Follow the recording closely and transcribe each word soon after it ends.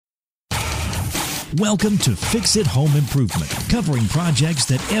Welcome to Fix It Home Improvement, covering projects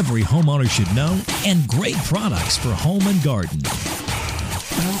that every homeowner should know and great products for home and garden.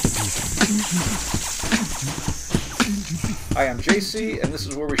 Hi, I'm JC, and this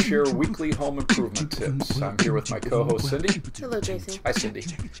is where we share weekly home improvement tips. I'm here with my co-host Cindy. Hello, JC. Hi, Cindy.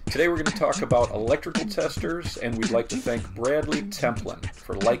 Today we're going to talk about electrical testers, and we'd like to thank Bradley Templin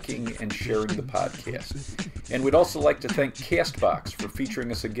for liking and sharing the podcast. And we'd also like to thank Castbox for featuring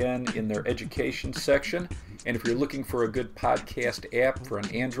us again in their education section. And if you're looking for a good podcast app for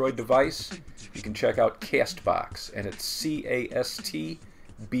an Android device, you can check out Castbox, and it's Castbox.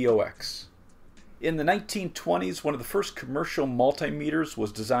 In the 1920s, one of the first commercial multimeters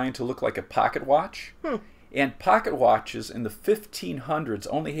was designed to look like a pocket watch. And pocket watches in the 1500s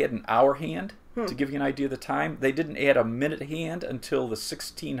only had an hour hand, to give you an idea of the time. They didn't add a minute hand until the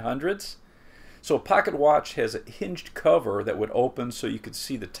 1600s. So a pocket watch has a hinged cover that would open so you could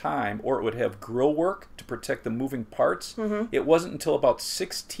see the time, or it would have grill work to protect the moving parts. It wasn't until about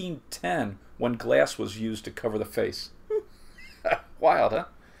 1610 when glass was used to cover the face. Wild, huh?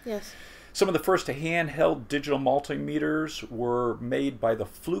 Yes. Some of the first handheld digital multimeters were made by the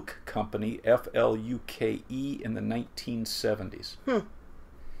Fluke Company, F-L-U-K-E, in the 1970s.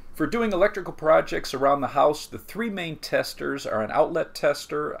 For doing electrical projects around the house, the three main testers are an outlet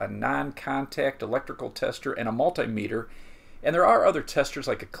tester, a non-contact electrical tester, and a multimeter. And there are other testers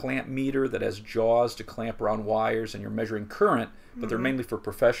like a clamp meter that has jaws to clamp around wires and you're measuring current, but they're mainly for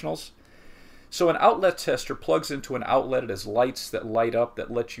professionals. So an outlet tester plugs into an outlet. It has lights that light up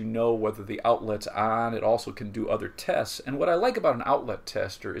that let you know whether the outlet's on. It also can do other tests. And what I like about an outlet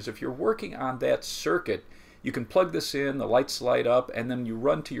tester is if you're working on that circuit, you can plug this in, the lights light up, and then you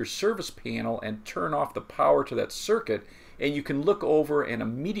run to your service panel and turn off the power to that circuit, and you can look over and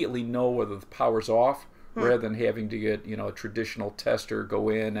immediately know whether the power's off, rather than having to get, a traditional tester, go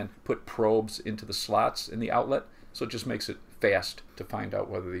in and put probes into the slots in the outlet. So it just makes it fast to find out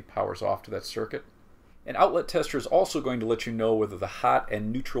whether the power's off to that circuit. An outlet tester is also going to let you know whether the hot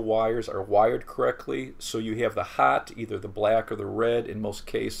and neutral wires are wired correctly. So you have the hot, either the black or the red in most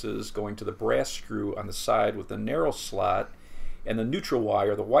cases, going to the brass screw on the side with the narrow slot, and the neutral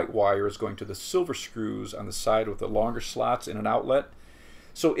wire, the white wire, is going to the silver screws on the side with the longer slots in an outlet.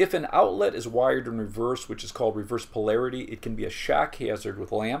 So if an outlet is wired in reverse, which is called reverse polarity, it can be a shock hazard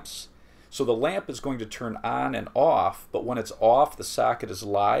with lamps. So the lamp is going to turn on and off, but when it's off, the socket is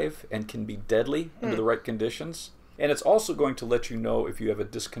live and can be deadly under the right conditions. And it's also going to let you know if you have a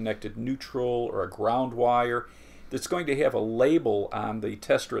disconnected neutral or a ground wire. That's going to have a label on the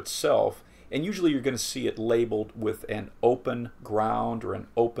tester itself, and usually you're going to see it labeled with an open ground or an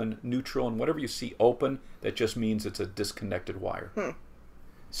open neutral, and whatever you see open, that just means it's a disconnected wire.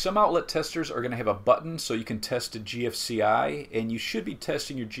 Some outlet testers are going to have a button so you can test a GFCI, and you should be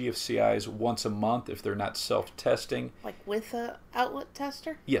testing your GFCIs once a month if they're not self-testing. Like with a outlet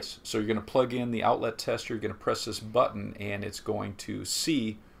tester? Yes. So you're going to plug in the outlet tester, you're going to press this button, and it's going to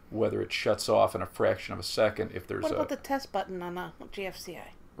see whether it shuts off in a fraction of a second if there's What about the test button on a GFCI?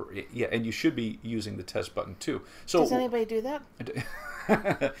 Yeah, and you should be using the test button too. So does anybody do that?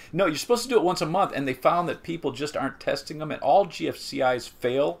 No, you're supposed to do it once a month, and they found that people just aren't testing them, and all GFCIs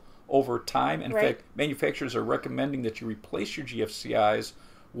fail over time. In fact, manufacturers are recommending that you replace your GFCIs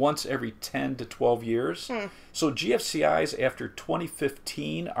once every 10 to 12 years. So GFCIs after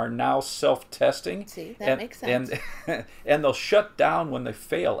 2015 are now self-testing. See, that makes sense. And they'll shut down when they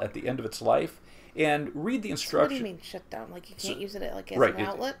fail at the end of its life. And read the instructions. So what do you mean shut down? Like you can't use it as an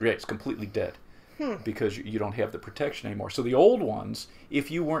outlet? Right, it's completely dead. Because you don't have the protection anymore. So the old ones, if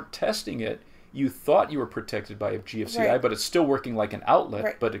you weren't testing it, you thought you were protected by a GFCI, but it's still working like an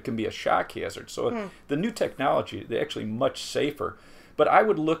outlet, but it can be a shock hazard. So the new technology, they're actually much safer. But I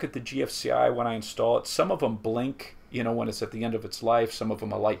would look at the GFCI when I install it. Some of them blink, when it's at the end of its life. Some of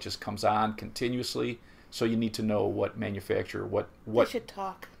them, a light just comes on continuously. So you need to know what manufacturer, what... They should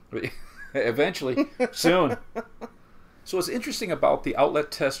talk. Eventually, soon. So what's interesting about the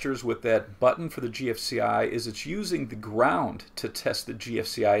outlet testers with that button for the GFCI is it's using the ground to test the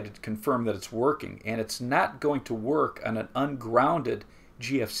GFCI to confirm that it's working, and it's not going to work on an ungrounded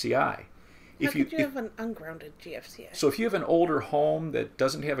GFCI. How could you have an ungrounded GFCI? So if you have an older home that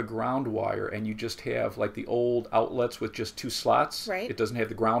doesn't have a ground wire and you just have like the old outlets with just two slots, it doesn't have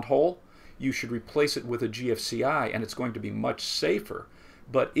the ground hole, you should replace it with a GFCI, and it's going to be much safer.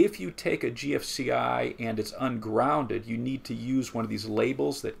 But if you take a GFCI and it's ungrounded, you need to use one of these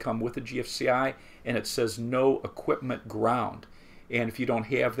labels that come with a GFCI, and it says no equipment ground. And if you don't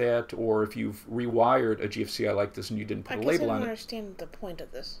have that, or if you've rewired a GFCI like this and you didn't put a label on it... I don't understand the point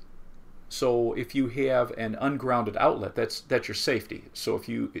of this. So if you have an ungrounded outlet, that's your safety. So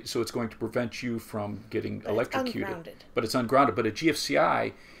it's going to prevent you from getting electrocuted. But it's ungrounded. But a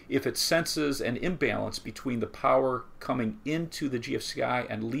GFCI, if it senses an imbalance between the power coming into the GFCI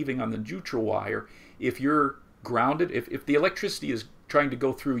and leaving on the neutral wire, if you're grounded, if the electricity is trying to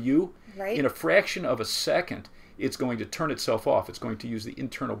go through you, in a fraction of a second, it's going to turn itself off. It's going to use the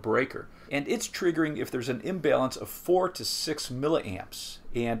internal breaker. And it's triggering if there's an imbalance of 4 to 6 milliamps.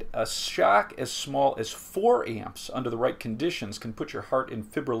 And a shock as small as 4 amps under the right conditions can put your heart in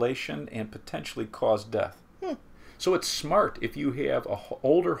fibrillation and potentially cause death. So it's smart if you have an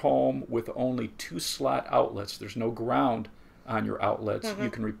older home with only 2 slot outlets. There's no ground on your outlets. You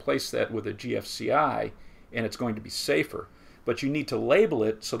can replace that with a GFCI, and it's going to be safer. But you need to label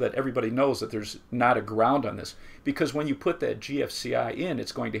it so that everybody knows that there's not a ground on this. Because when you put that GFCI in,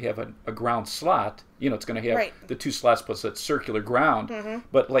 it's going to have a ground slot. It's going to have the 2 slots plus that circular ground.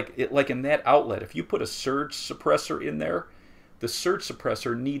 But like in that outlet, if you put a surge suppressor in there, the surge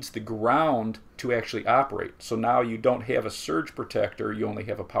suppressor needs the ground to actually operate. So now you don't have a surge protector, you only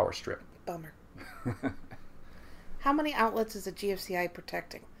have a power strip. Bummer. How many outlets is a GFCI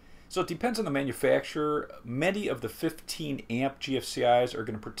protecting? So it depends on the manufacturer. Many of the 15 amp GFCIs are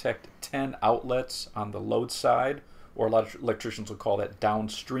going to protect 10 outlets on the load side, or a lot of electricians will call that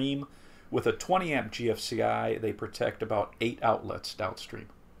downstream. With a 20 amp GFCI, they protect about 8 outlets downstream.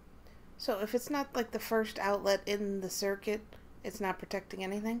 So if it's not like the first outlet in the circuit, it's not protecting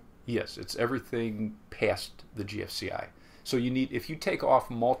anything? Yes, it's everything past the GFCI. So if you take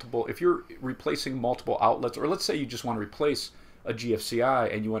off if you're replacing multiple outlets, or let's say you just want to replace a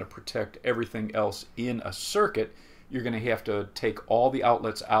GFCI and you want to protect everything else in a circuit, you're going to have to take all the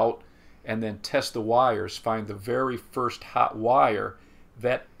outlets out and then test the wires, find the very first hot wire.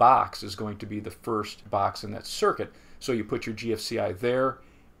 That box is going to be the first box in that circuit. So you put your GFCI there,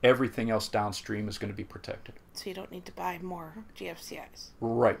 everything else downstream is going to be protected. So you don't need to buy more GFCIs.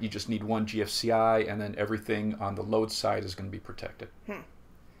 Right, you just need one GFCI and then everything on the load side is going to be protected.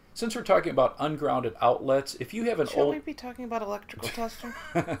 Since we're talking about ungrounded outlets, if you have an Shall we be talking about electrical tester?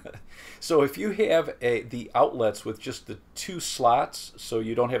 So if you have the outlets with just the 2 slots, so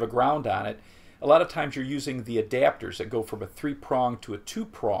you don't have a ground on it, a lot of times you're using the adapters that go from a 3-prong to a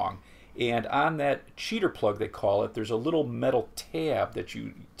 2-prong. And on that cheater plug, they call it, there's a little metal tab that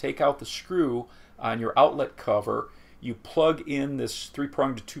you take out the screw on your outlet cover. You plug in this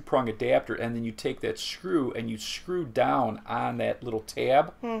 3-prong to 2-prong adapter, and then you take that screw and you screw down on that little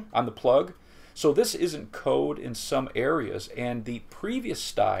tab on the plug. So this isn't code in some areas, and the previous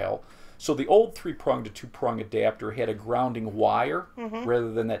style, so the old 3-prong to 2-prong adapter had a grounding wire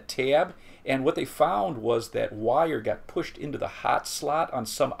rather than that tab, and what they found was that wire got pushed into the hot slot on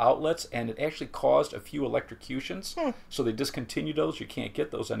some outlets, and it actually caused a few electrocutions. So they discontinued those. You can't get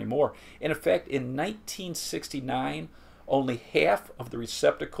those anymore. And in fact, in 1969, only half of the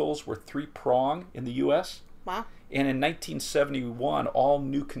receptacles were 3-prong in the U.S. Wow. And in 1971, all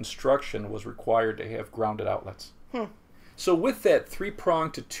new construction was required to have grounded outlets. So with that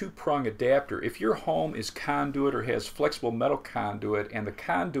 3-prong to 2-prong adapter, if your home is conduit or has flexible metal conduit and the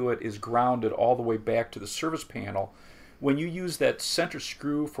conduit is grounded all the way back to the service panel, when you use that center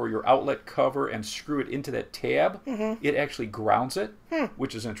screw for your outlet cover and screw it into that tab, it actually grounds it,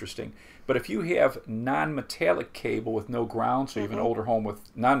 which is interesting. But if you have non-metallic cable with no ground, so you have an older home with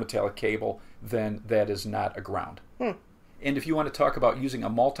non-metallic cable, then that is not a ground. And if you want to talk about using a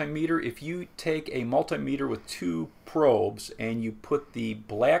multimeter, if you take a multimeter with 2 probes and you put the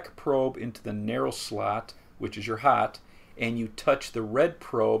black probe into the narrow slot, which is your hot, and you touch the red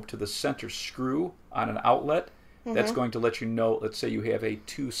probe to the center screw on an outlet, that's going to let you know, let's say you have a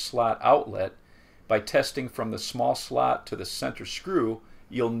 2-slot outlet. By testing from the small slot to the center screw,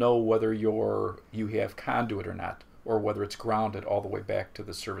 you'll know whether you have conduit or not, or whether it's grounded all the way back to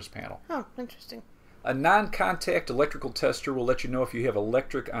the service panel. Oh, interesting. A non-contact electrical tester will let you know if you have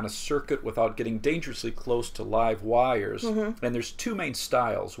electric on a circuit without getting dangerously close to live wires. And there's 2 main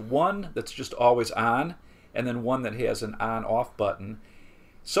styles. One that's just always on, and then one that has an on-off button.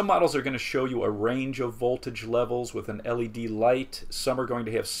 Some models are going to show you a range of voltage levels with an LED light. Some are going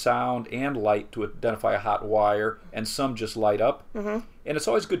to have sound and light to identify a hot wire, and some just light up. And it's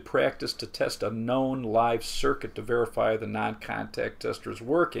always good practice to test a known live circuit to verify the non-contact tester is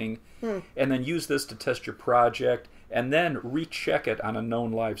working, and then use this to test your project, and then recheck it on a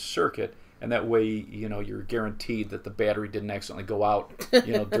known live circuit. And that way, you're guaranteed that the battery didn't accidentally go out,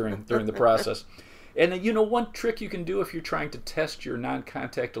 during the process. And one trick you can do if you're trying to test your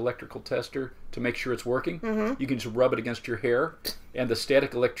non-contact electrical tester to make sure it's working, you can just rub it against your hair, and the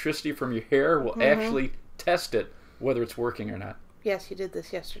static electricity from your hair will actually test it whether it's working or not. Yes, you did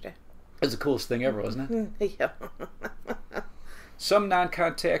this yesterday. That's the coolest thing ever, wasn't it? Yeah. Some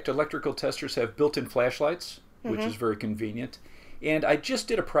non-contact electrical testers have built-in flashlights, which is very convenient. And I just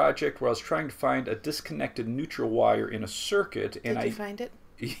did a project where I was trying to find a disconnected neutral wire in a circuit. And Did you find it?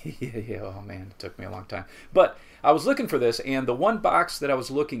 Yeah, oh man, it took me a long time. But I was looking for this, and the one box that I was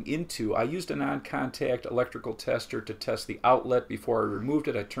looking into, I used a non-contact electrical tester to test the outlet before I removed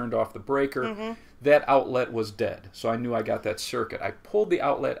it. I turned off the breaker. That outlet was dead, so I knew I got that circuit. I pulled the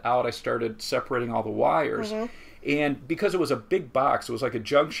outlet out. I started separating all the wires. And because it was a big box, it was like a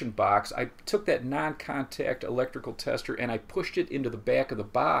junction box, I took that non-contact electrical tester and I pushed it into the back of the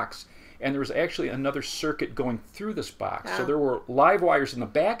box, and there was actually another circuit going through this box. So there were live wires in the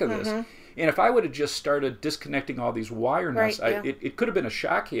back of this. And if I would have just started disconnecting all these wire nuts, it could have been a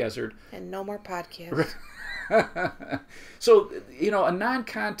shock hazard. And no more podcasts. So, a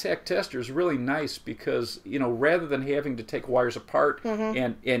non-contact tester is really nice because, rather than having to take wires apart,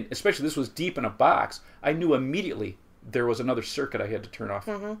 and especially this was deep in a box, I knew immediately there was another circuit I had to turn off.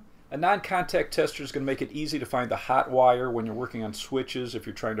 A non-contact tester is going to make it easy to find the hot wire when you're working on switches, if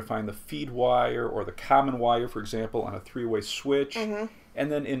you're trying to find the feed wire or the common wire, for example, on a three-way switch. And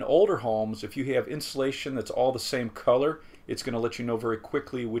then in older homes, if you have insulation that's all the same color, it's going to let you know very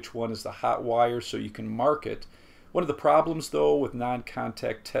quickly which one is the hot wire so you can mark it. One of the problems, though, with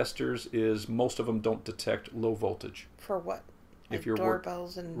non-contact testers is most of them don't detect low voltage. For what? Like If you're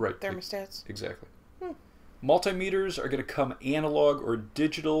doorbells and thermostats? Exactly. Multimeters are going to come analog or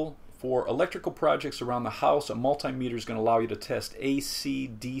digital. For electrical projects around the house, a multimeter is going to allow you to test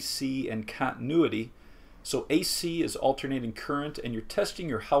AC, DC, and continuity. So AC is alternating current, and you're testing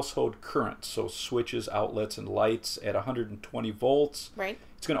your household current, so switches, outlets, and lights at 120 volts. Right.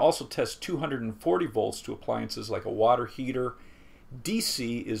 It's going to also test 240 volts to appliances like a water heater.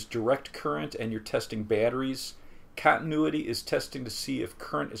 DC is direct current, and you're testing batteries. Continuity is testing to see if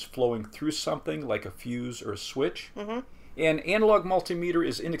current is flowing through something like a fuse or a switch. An analog multimeter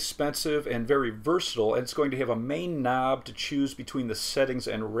is inexpensive and very versatile, and it's going to have a main knob to choose between the settings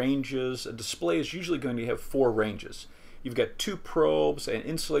and ranges. A display is usually going to have 4 ranges. You've got 2 probes, an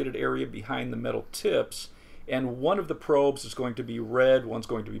insulated area behind the metal tips, and one of the probes is going to be red, one's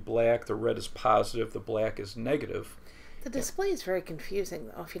going to be black. The red is positive, the black is negative. The display is very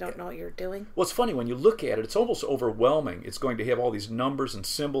confusing, though, if you don't know what you're doing. Well, it's funny, when you look at it, it's almost overwhelming. It's going to have all these numbers and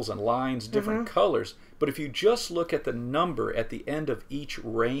symbols and lines, different colors. But if you just look at the number at the end of each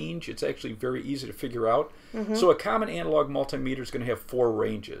range, it's actually very easy to figure out. So a common analog multimeter is going to have 4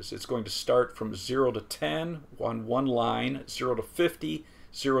 ranges. It's going to start from 0 to 10 on one line, 0 to 50,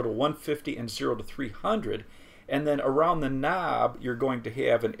 0 to 150, and 0 to 300. And then around the knob, you're going to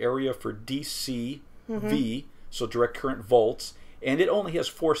have an area for DC, V, so direct current volts, and it only has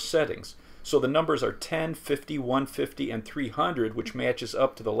 4 settings. So the numbers are 10, 50, 150, and 300, which matches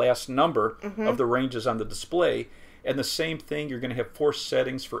up to the last number of the ranges on the display. And the same thing, you're going to have 4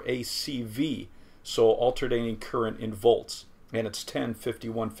 settings for ACV, so alternating current in volts. And it's 10, 50,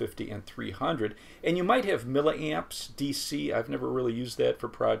 150, and 300. And you might have milliamps, DC. I've never really used that for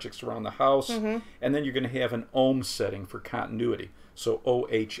projects around the house. And then you're going to have an ohm setting for continuity, so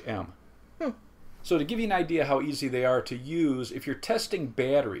OHM. So to give you an idea how easy they are to use, if you're testing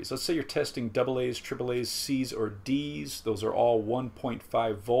batteries, let's say you're testing AA's, AAA's, C's, or D's, those are all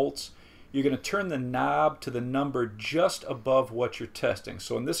 1.5 volts, you're going to turn the knob to the number just above what you're testing.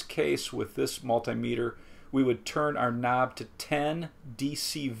 So in this case, with this multimeter, we would turn our knob to 10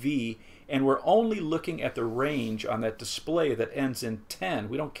 DCV, and we're only looking at the range on that display that ends in 10.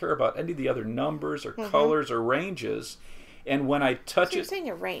 We don't care about any of the other numbers or colors or ranges. And when I touch So you're saying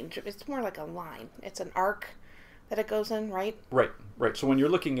a range. It's more like a line. It's an arc that it goes in, right? Right. So when you're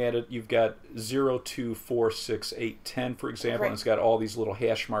looking at it, you've got 0, 2, 4, 6, 8, 10, for example, and it's got all these little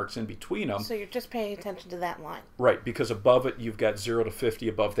hash marks in between them. So you're just paying attention to that line. Right, because above it, you've got 0 to 50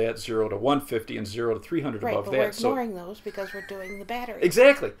 above that, 0 to 150, and 0 to 300 above that. Right, but we're ignoring those because we're doing the battery.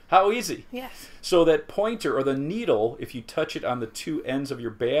 Exactly. How easy. Yes. So that pointer, or the needle, if you touch it on the 2 ends of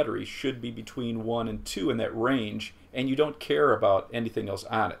your battery, should be between 1 and 2 in that range, and you don't care about anything else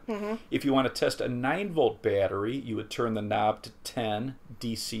on it. If you want to test a 9-volt battery, you would turn the knob to 10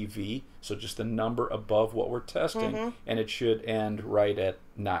 DCV, so just the number above what we're testing, and it should end right at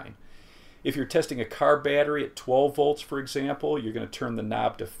 9. If you're testing a car battery at 12 volts, for example, you're going to turn the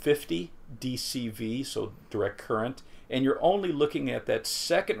knob to 50 DCV, so direct current, and you're only looking at that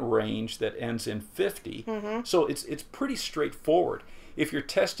second range that ends in 50. So it's pretty straightforward. If you're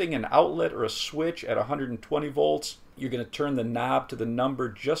testing an outlet or a switch at 120 volts, you're going to turn the knob to the number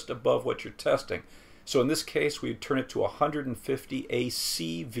just above what you're testing. So in this case, we'd turn it to 150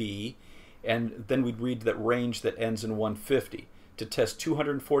 ACV, and then we'd read that range that ends in 150. To test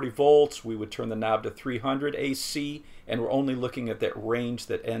 240 volts, we would turn the knob to 300 AC, and we're only looking at that range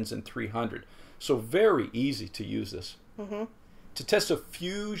that ends in 300. So very easy to use this. To test a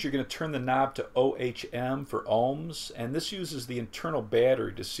fuse, you're going to turn the knob to OHM for ohms, and this uses the internal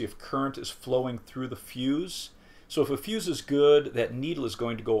battery to see if current is flowing through the fuse. So if a fuse is good, that needle is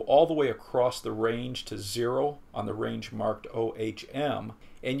going to go all the way across the range to 0 on the range marked OHM.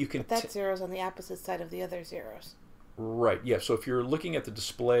 And you can... But that zero's on the opposite side of the other zeros. Right, yeah. So if you're looking at the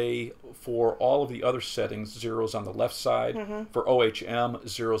display for all of the other settings, 0's on the left side. For OHM,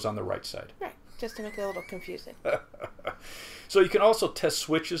 0's on the right side. Right, just to make it a little confusing. So you can also test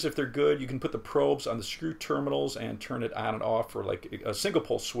switches if they're good. You can put the probes on the screw terminals and turn it on and off for like a single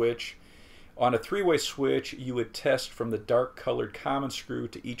pole switch. On a three-way switch, you would test from the dark colored common screw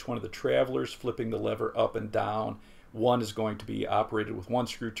to each one of the travelers, flipping the lever up and down. One is going to be operated with one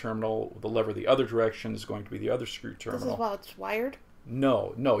screw terminal. The lever the other direction is going to be the other screw terminal. This is while it's wired?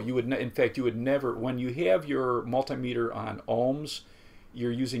 No. You would. In fact, you would never. When you have your multimeter on ohms,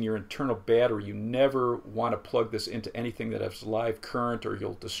 you're using your internal battery. You never want to plug this into anything that has live current, or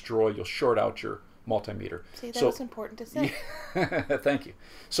you'll short out your multimeter. See, that was important to say. Yeah, thank you.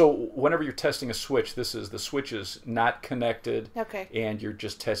 So whenever you're testing a switch, the switch is not connected, and you're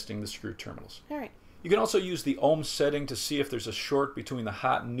just testing the screw terminals. All right. You can also use the ohm setting to see if there's a short between the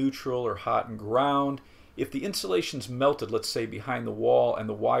hot and neutral or hot and ground. If the insulation's melted, let's say behind the wall, and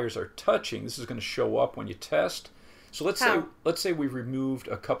the wires are touching, this is going to show up when you test. So let's say we've removed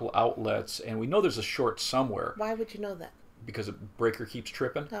a couple outlets and we know there's a short somewhere. Why would you know that? Because a breaker keeps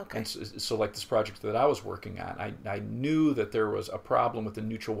tripping. Okay. And so like this project that I was working on, I knew that there was a problem with the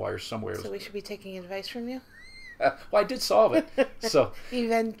neutral wire somewhere. So we should be taking advice from you? Well, I did solve it. So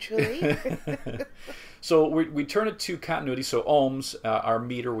eventually. So we turn it to continuity, so ohms, our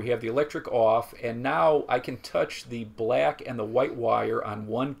meter. We have the electric off, and now I can touch the black and the white wire on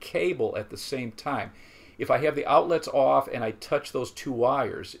one cable at the same time. If I have the outlets off and I touch those two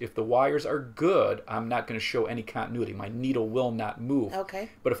wires, if the wires are good, I'm not going to show any continuity. My needle will not move. Okay.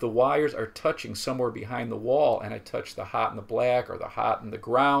 But if the wires are touching somewhere behind the wall and I touch the hot and the black or the hot and the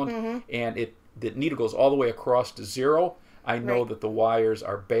ground, and the needle goes all the way across to 0, I know that the wires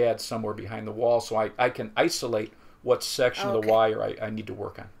are bad somewhere behind the wall, so I can isolate what section of the wire I need to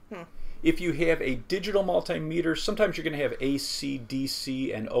work on. If you have a digital multimeter, sometimes you're going to have AC,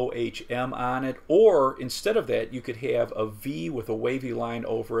 DC, and OHM on it. Or instead of that, you could have a V with a wavy line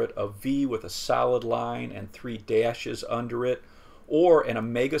over it, a V with a solid line and 3 dashes under it, or an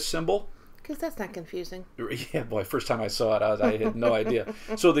omega symbol. Because that's not confusing. Yeah, boy, first time I saw it, I had no idea.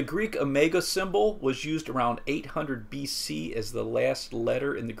 So the Greek omega symbol was used around 800 BC as the last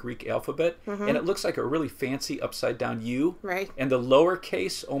letter in the Greek alphabet. And it looks like a really fancy upside-down U. Right. And the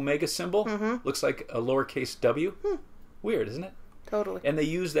lowercase omega symbol looks like a lowercase W. Weird, isn't it? Totally. And they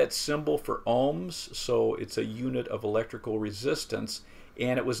use that symbol for ohms, so it's a unit of electrical resistance.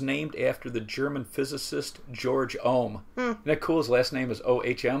 And it was named after the German physicist George Ohm. Isn't that cool? His last name is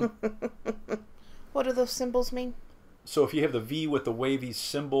OHM. What do those symbols mean? So if you have the V with the wavy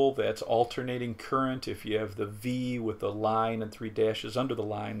symbol, that's alternating current. If you have the V with the line and 3 dashes under the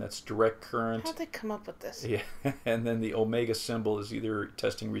line, that's direct current. How'd they come up with this? Yeah, and then the omega symbol is either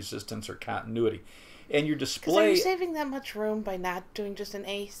testing resistance or continuity. And your display... Because are you saving that much room by not doing just an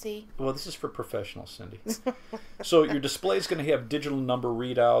AC? Well, this is for professionals, Cindy. So your display is going to have digital number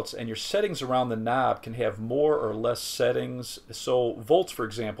readouts, and your settings around the knob can have more or less settings. So volts, for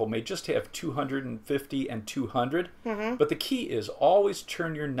example, may just have 250 and 200. But the key is always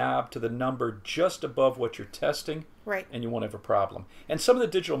turn your knob to the number just above what you're testing. Right. And you won't have a problem. And some of the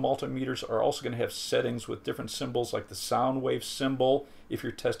digital multimeters are also going to have settings with different symbols, like the sound wave symbol if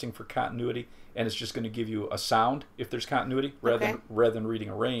you're testing for continuity, and it's just going to give you a sound if there's continuity rather than reading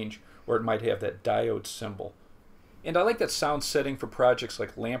a range, or it might have that diode symbol. And I like that sound setting for projects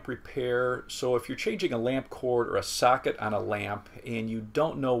like lamp repair. So if you're changing a lamp cord or a socket on a lamp and you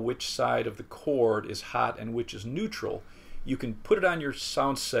don't know which side of the cord is hot and which is neutral, you can put it on your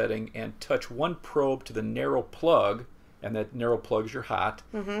sound setting and touch one probe to the narrow plug, and that narrow plug is your hot.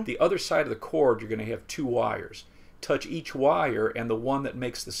 The other side of the cord, you're going to have 2 wires. Touch each wire, and the one that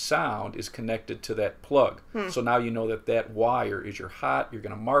makes the sound is connected to that plug. So now you know that that wire is your hot. You're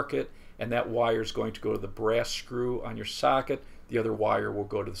going to mark it, and that wire is going to go to the brass screw on your socket. The other wire will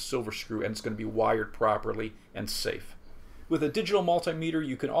go to the silver screw, and it's going to be wired properly and safe. With a digital multimeter,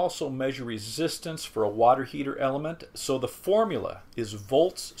 you can also measure resistance for a water heater element. So the formula is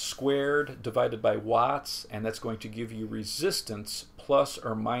volts squared divided by watts, and that's going to give you resistance plus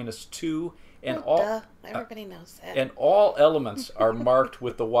or minus 2. And everybody knows that. And all elements are marked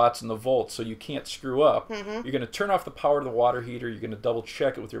with the watts and the volts, so you can't screw up. You're going to turn off the power to the water heater. You're going to double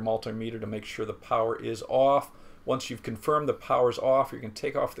check it with your multimeter to make sure the power is off. Once you've confirmed the power's off, you're going to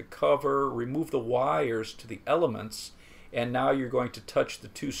take off the cover, remove the wires to the elements, and now you're going to touch the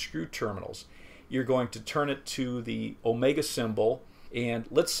 2 screw terminals. You're going to turn it to the omega symbol, and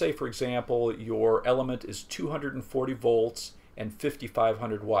let's say, for example, your element is 240 volts and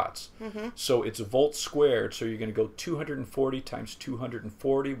 5,500 watts. So it's volts squared, so you're going to go 240 times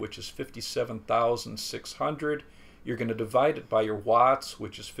 240, which is 57,600. You're going to divide it by your watts,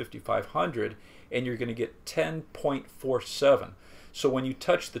 which is 5,500, and you're going to get 10.47. So when you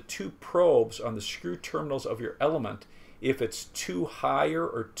touch the 2 probes on the screw terminals of your element, if it's 2 higher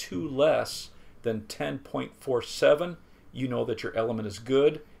or 2 less than 10.47, you know that your element is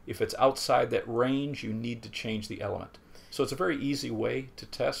good. If it's outside that range, you need to change the element. So it's a very easy way to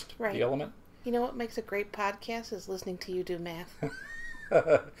test the element. You know what makes a great podcast is listening to you do math.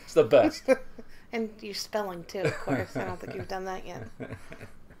 It's the best. And your spelling, too, of course. I don't think you've done that yet.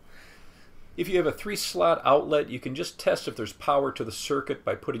 If you have a 3-slot outlet, you can just test if there's power to the circuit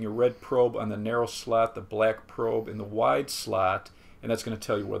by putting your red probe on the narrow slot, the black probe in the wide slot, and that's going to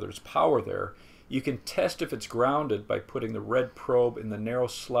tell you whether there's power there. You can test if it's grounded by putting the red probe in the narrow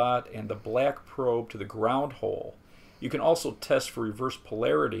slot and the black probe to the ground hole. You can also test for reverse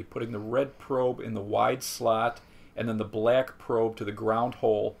polarity, putting the red probe in the wide slot and then the black probe to the ground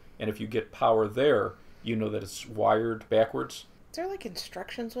hole, and if you get power there, you know that it's wired backwards. Is there like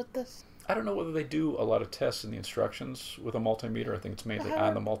instructions with this? I don't know whether they do a lot of tests in the instructions with a multimeter. I think it's mainly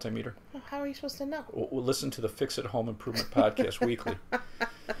on the multimeter. How are you supposed to know? We'll listen to the Fix It Home Improvement podcast weekly.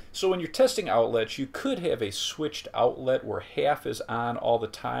 So when you're testing outlets, you could have a switched outlet where half is on all the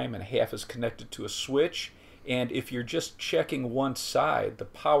time and half is connected to a switch. And if you're just checking one side, the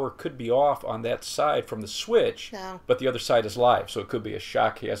power could be off on that side from the switch, but the other side is live, so it could be a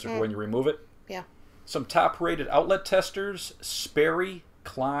shock hazard when you remove it. Yeah. Some top-rated outlet testers: Sperry,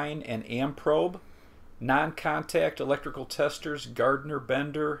 Klein, and Amprobe. Non-contact electrical testers: Gardner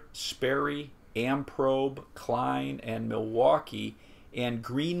Bender, Sperry, Amprobe, Klein, and Milwaukee. And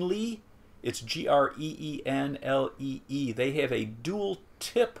Greenlee, it's Greenlee. They have a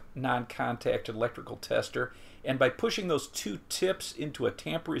dual-tip non-contact electrical tester, and by pushing those 2 tips into a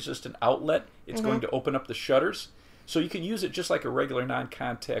tamper-resistant outlet, it's going to open up the shutters. So you can use it just like a regular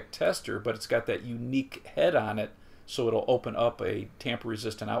non-contact tester, but it's got that unique head on it, so it'll open up a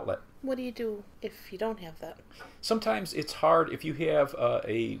tamper-resistant outlet. What do you do if you don't have that? Sometimes it's hard if you have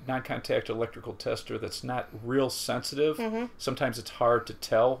a non-contact electrical tester that's not real sensitive. Sometimes it's hard to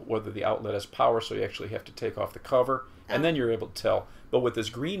tell whether the outlet has power, so you actually have to take off the cover, and then you're able to tell. But with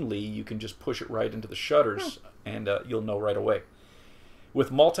this Greenlee, you can just push it right into the shutters, and you'll know right away. With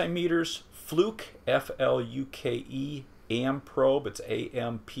multimeters, Fluke, F-L-U-K-E, Amprobe, it's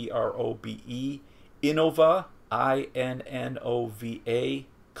A-M-P-R-O-B-E, Innova, I-N-N-O-V-A,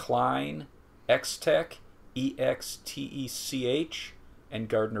 Klein, X-Tech, E-X-T-E-C-H, and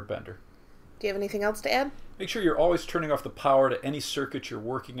Gardner Bender. Do you have anything else to add? Make sure you're always turning off the power to any circuit you're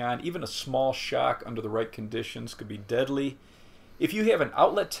working on. Even a small shock under the right conditions could be deadly. If you have an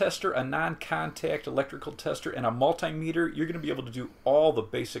outlet tester, a non-contact electrical tester, and a multimeter, you're going to be able to do all the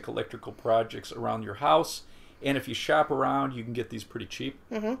basic electrical projects around your house. And if you shop around, you can get these pretty cheap.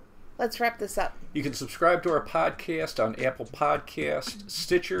 Let's wrap this up. You can subscribe to our podcast on Apple Podcasts,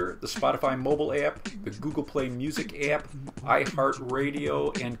 Stitcher, the Spotify mobile app, the Google Play Music app,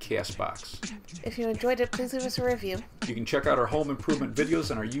 iHeartRadio, and CastBox. If you enjoyed it, please leave us a review. You can check out our home improvement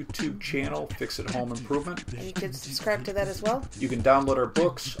videos on our YouTube channel, Fix It Home Improvement. And you can subscribe to that as well. You can download our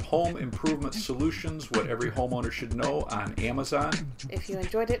books, Home Improvement Solutions, What Every Homeowner Should Know, on Amazon. If you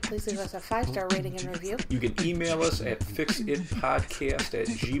enjoyed it, please leave us a 5-star rating and review. You can email us at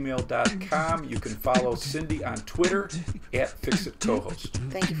fixitpodcast@gmail.com. You can follow Cindy on Twitter at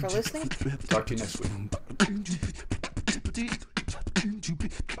FixItCohost. Thank you for listening. Talk to you next week.